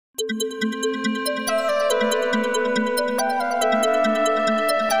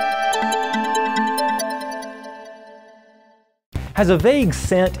Has a vague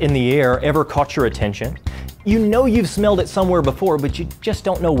scent in the air ever caught your attention? You know you've smelled it somewhere before, but you just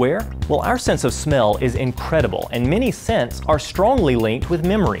don't know where? Well, our sense of smell is incredible, and many scents are strongly linked with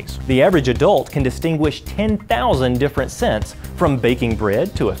memories. The average adult can distinguish 10,000 different scents, from baking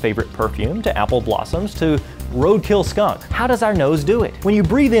bread to a favorite perfume to apple blossoms to roadkill skunk. How does our nose do it? When you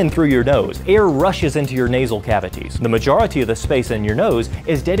breathe in through your nose, air rushes into your nasal cavities. The majority of the space in your nose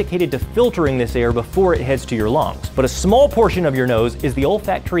is dedicated to filtering this air before it heads to your lungs. But a small portion of your nose is the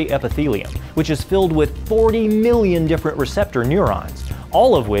olfactory epithelium, which is filled with 40 million different receptor neurons,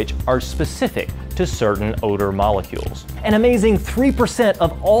 all of which are specific to certain odor molecules. An amazing 3%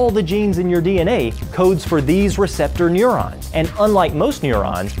 of all the genes in your DNA codes for these receptor neurons. And unlike most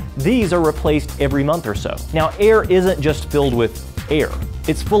neurons, these are replaced every month or so. Now, air isn't just filled with air.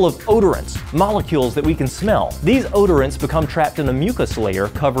 It's full of odorants, molecules that we can smell. These odorants become trapped in the mucus layer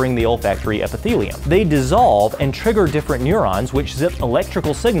covering the olfactory epithelium. They dissolve and trigger different neurons, which zip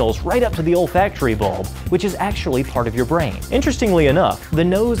electrical signals right up to the olfactory bulb, which is actually part of your brain. Interestingly enough, the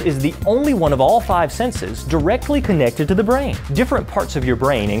nose is the only one of all 5 senses directly connected to the brain. Different parts of your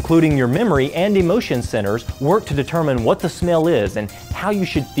brain, including your memory and emotion centers, work to determine what the smell is and how you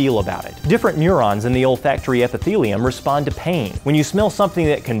should feel about it. Different neurons in the olfactory epithelium respond to pain. When you smell something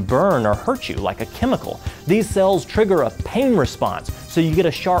that can burn or hurt you, like a chemical, these cells trigger a pain response, so you get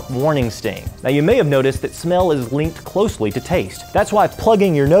a sharp warning sting. Now, you may have noticed that smell is linked closely to taste. That's why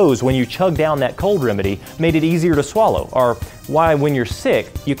plugging your nose when you chug down that cold remedy made it easier to swallow, or why when you're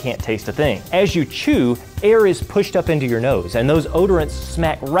sick, you can't taste a thing. As you chew, air is pushed up into your nose, and those odorants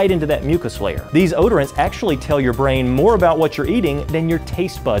smack right into that mucus layer. These odorants actually tell your brain more about what you're eating than your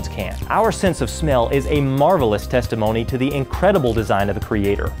taste buds can. Our sense of smell is a marvelous testimony to the incredible design of the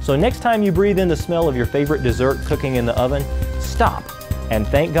Creator. So next time you breathe in the smell of your favorite dessert cooking in the oven, stop and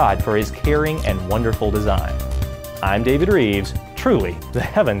thank God for His caring and wonderful design. I'm David Rives. Truly, the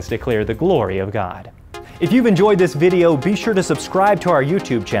heavens declare the glory of God. If you've enjoyed this video, be sure to subscribe to our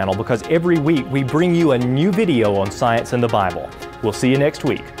YouTube channel, because every week we bring you a new video on science and the Bible. We'll see you next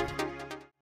week.